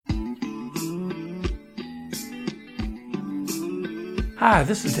Hi,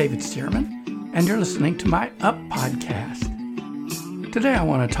 this is David Stearman, and you're listening to my Up podcast. Today I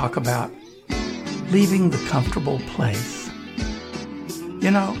want to talk about leaving the comfortable place.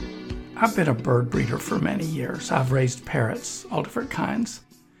 You know, I've been a bird breeder for many years. I've raised parrots, all different kinds.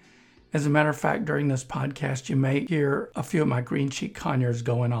 As a matter of fact, during this podcast, you may hear a few of my green cheek conures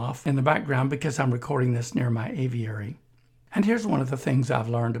going off in the background because I'm recording this near my aviary. And here's one of the things I've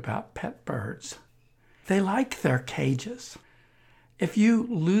learned about pet birds. They like their cages. If you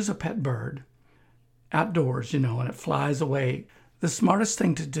lose a pet bird outdoors, and it flies away, the smartest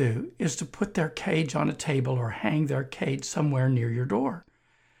thing to do is to put their cage on a table or hang their cage somewhere near your door.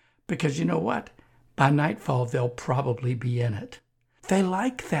 Because you know what? By nightfall, they'll probably be in it. They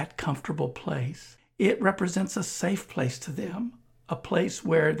like that comfortable place. It represents a safe place to them, a place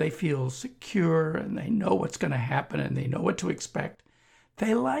where they feel secure and they know what's going to happen and they know what to expect.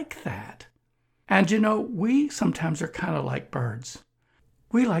 They like that. And we sometimes are kind of like birds.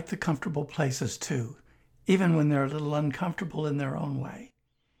 We like the comfortable places too, even when they're a little uncomfortable in their own way.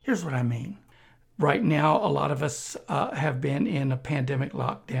 Here's what I mean. Right now, a lot of us have been in a pandemic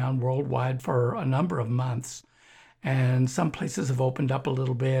lockdown worldwide for a number of months. And some places have opened up a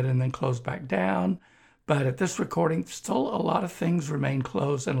little bit and then closed back down. But at this recording, still a lot of things remain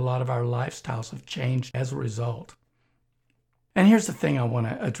closed and a lot of our lifestyles have changed as a result. And here's the thing I want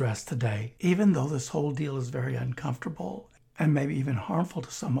to address today. Even though this whole deal is very uncomfortable and maybe even harmful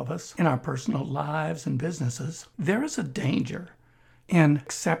to some of us in our personal lives and businesses, there is a danger in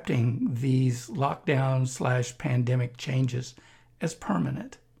accepting these lockdown/pandemic changes as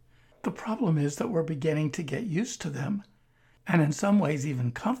permanent. The problem is that we're beginning to get used to them and in some ways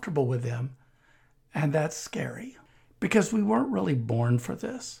even comfortable with them. And that's scary because we weren't really born for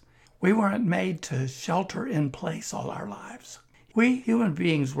this. We weren't made to shelter in place all our lives. We human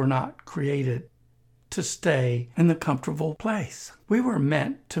beings were not created to stay in the comfortable place. We were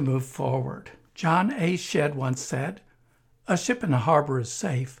meant to move forward. John A. Shedd once said, "A ship in a harbor is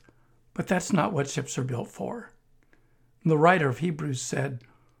safe, but that's not what ships are built for." The writer of Hebrews said,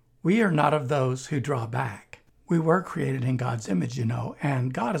 "We are not of those who draw back." We were created in God's image,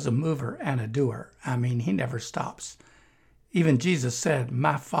 and God is a mover and a doer. He never stops. Even Jesus said,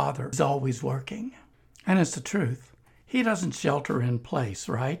 "My Father is always working." And it's the truth. He doesn't shelter in place,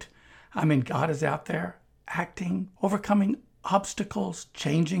 right? God is out there acting, overcoming obstacles,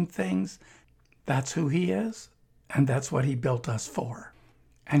 changing things. That's who He is, and that's what He built us for.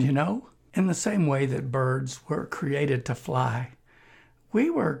 And in the same way that birds were created to fly, we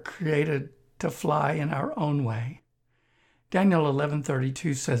were created to fly in our own way. Daniel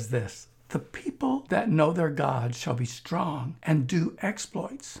 11:32 says this, "The people that know their God shall be strong and do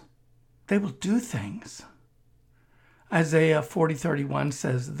exploits." They will do things. Isaiah 40:31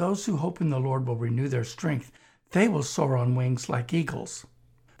 says, "Those who hope in the Lord will renew their strength. They will soar on wings like eagles.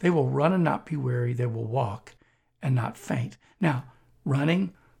 They will run and not be weary. They will walk and not faint." Now,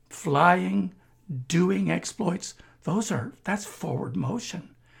 running, flying, doing exploits, that's forward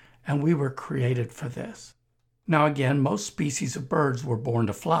motion, and we were created for this. Now again, most species of birds were born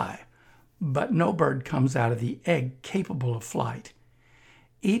to fly, but no bird comes out of the egg capable of flight.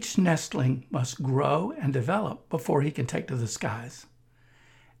 Each nestling must grow and develop before he can take to the skies.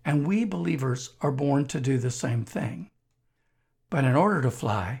 And we believers are born to do the same thing. But in order to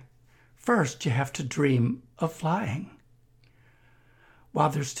fly, first you have to dream of flying. While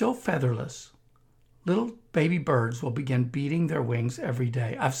they're still featherless, little baby birds will begin beating their wings every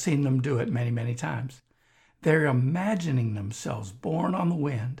day. I've seen them do it many, many times. They're imagining themselves borne on the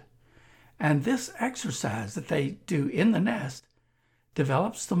wind. And this exercise that they do in the nest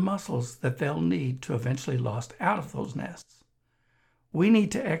develops the muscles that they'll need to eventually launch out of those nests. We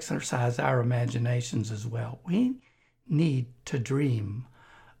need to exercise our imaginations as well. We need to dream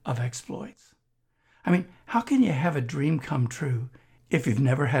of exploits. How can you have a dream come true if you've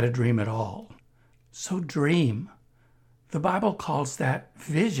never had a dream at all? So dream. The Bible calls that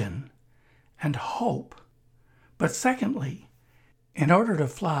vision and hope. But secondly, in order to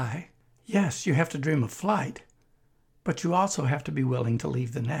fly, yes, you have to dream of flight, but you also have to be willing to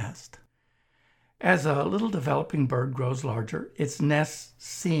leave the nest. As a little developing bird grows larger, its nest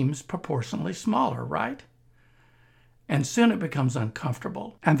seems proportionally smaller, right? And soon it becomes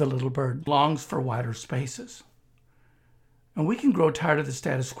uncomfortable, and the little bird longs for wider spaces. And we can grow tired of the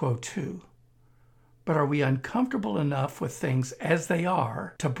status quo too. But are we uncomfortable enough with things as they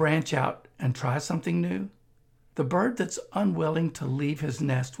are to branch out and try something new? The bird that's unwilling to leave his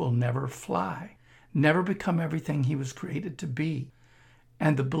nest will never fly, never become everything he was created to be.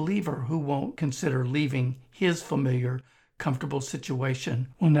 And the believer who won't consider leaving his familiar, comfortable situation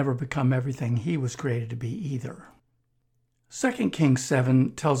will never become everything he was created to be either. 2 Kings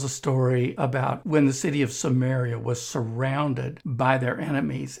 7 tells a story about when the city of Samaria was surrounded by their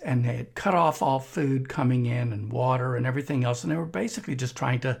enemies and they had cut off all food coming in and water and everything else, and they were basically just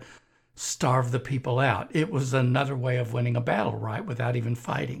trying to starve the people out. It was another way of winning a battle, right, without even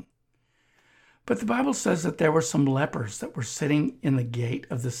fighting. But the Bible says that there were some lepers that were sitting in the gate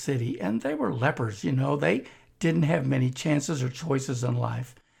of the city, and they were lepers, they didn't have many chances or choices in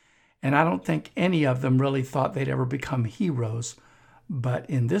life. And I don't think any of them really thought they'd ever become heroes. But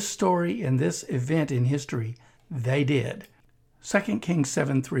in this story, in this event in history, they did. 2 Kings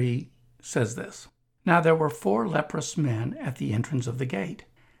 7:3 says this. Now there were 4 leprous men at the entrance of the gate,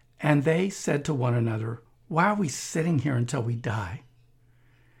 and they said to one another, why are we sitting here until we die?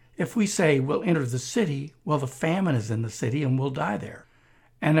 If we say we'll enter the city, well, the famine is in the city and we'll die there.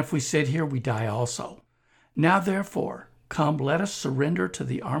 And if we sit here, we die also. Now therefore, come, let us surrender to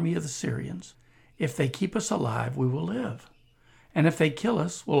the army of the Syrians. If they keep us alive, we will live. And if they kill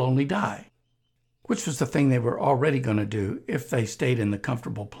us, we'll only die. Which was the thing they were already going to do if they stayed in the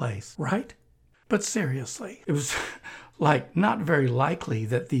comfortable place, right? But seriously, it was not very likely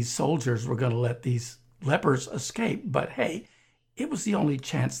that these soldiers were going to let these lepers escape. But hey, it was the only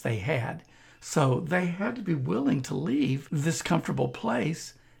chance they had. So they had to be willing to leave this comfortable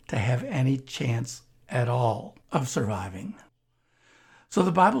place to have any chance at all of surviving. So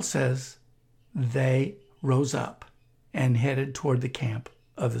the Bible says they rose up and headed toward the camp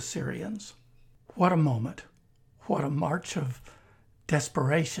of the Syrians. What a moment. What a march of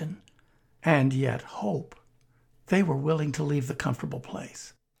desperation and yet hope. They were willing to leave the comfortable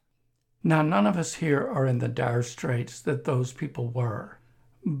place. Now, none of us here are in the dire straits that those people were,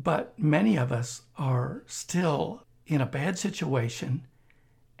 but many of us are still in a bad situation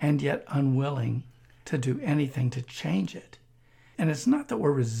and yet unwilling to do anything to change it. And it's not that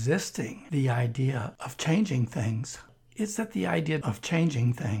we're resisting the idea of changing things. It's that the idea of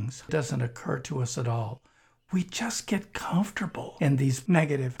changing things doesn't occur to us at all. We just get comfortable in these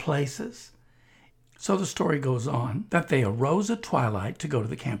negative places. So the story goes on that they arose at twilight to go to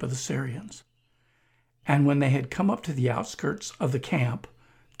the camp of the Syrians. And when they had come up to the outskirts of the camp,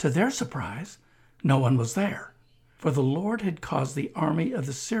 to their surprise, no one was there. For the Lord had caused the army of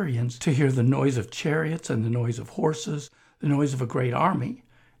the Syrians to hear the noise of chariots and the noise of horses, the noise of a great army.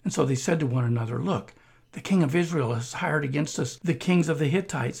 And so they said to one another, look, the king of Israel has hired against us the kings of the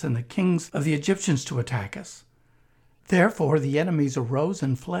Hittites and the kings of the Egyptians to attack us. Therefore the enemies arose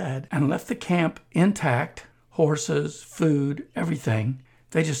and fled and left the camp intact, horses, food, everything.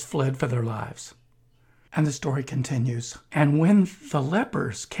 They just fled for their lives. And the story continues. And when the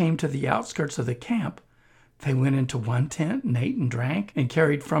lepers came to the outskirts of the camp, they went into one tent and ate and drank and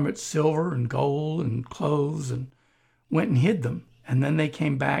carried from it silver and gold and clothes and went and hid them. And then they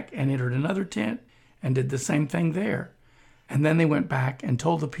came back and entered another tent and did the same thing there. And then they went back and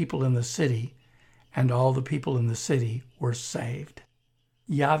told the people in the city, and all the people in the city were saved.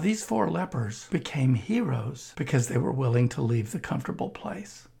 Yeah, these 4 lepers became heroes because they were willing to leave the comfortable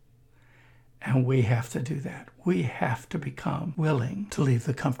place. And we have to do that. We have to become willing to leave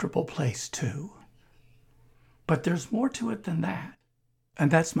the comfortable place too. But there's more to it than that.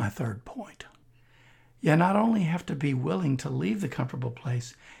 And that's my third point. You not only have to be willing to leave the comfortable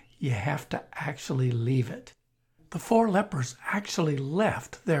place, you have to actually leave it. The 4 lepers actually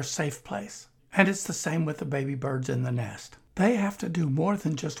left their safe place. And it's the same with the baby birds in the nest. They have to do more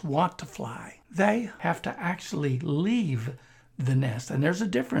than just want to fly. They have to actually leave the nest. And there's a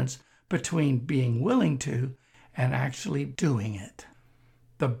difference between being willing to and actually doing it.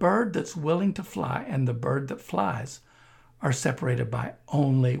 The bird that's willing to fly and the bird that flies are separated by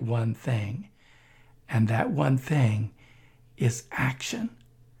only one thing. And that one thing is action.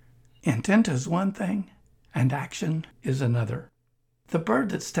 Intent is one thing, and action is another. The bird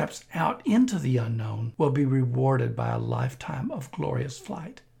that steps out into the unknown will be rewarded by a lifetime of glorious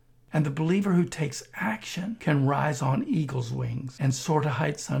flight. And the believer who takes action can rise on eagle's wings and soar to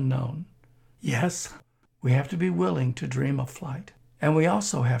heights unknown. Yes, we have to be willing to dream of flight. And we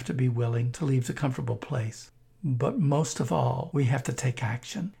also have to be willing to leave the comfortable place. But most of all, we have to take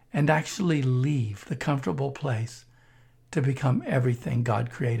action and actually leave the comfortable place to become everything God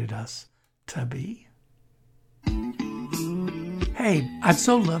created us to be. Hey, I'd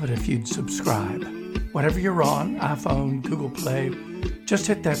so love it if you'd subscribe. Whatever you're on, iPhone, Google Play, just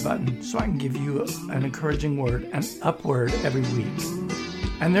hit that button so I can give you an encouraging word, an upward every week.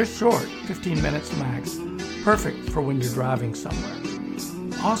 And they're short, 15 minutes max, perfect for when you're driving somewhere.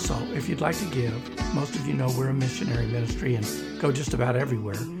 Also, if you'd like to give, most of you know we're a missionary ministry and go just about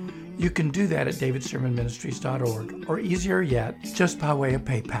everywhere. You can do that at davidsermonministries.org, or easier yet, just by way of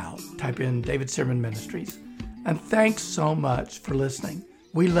PayPal. Type in David Sermon Ministries. And thanks so much for listening.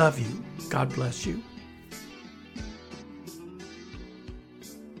 We love you. God bless you.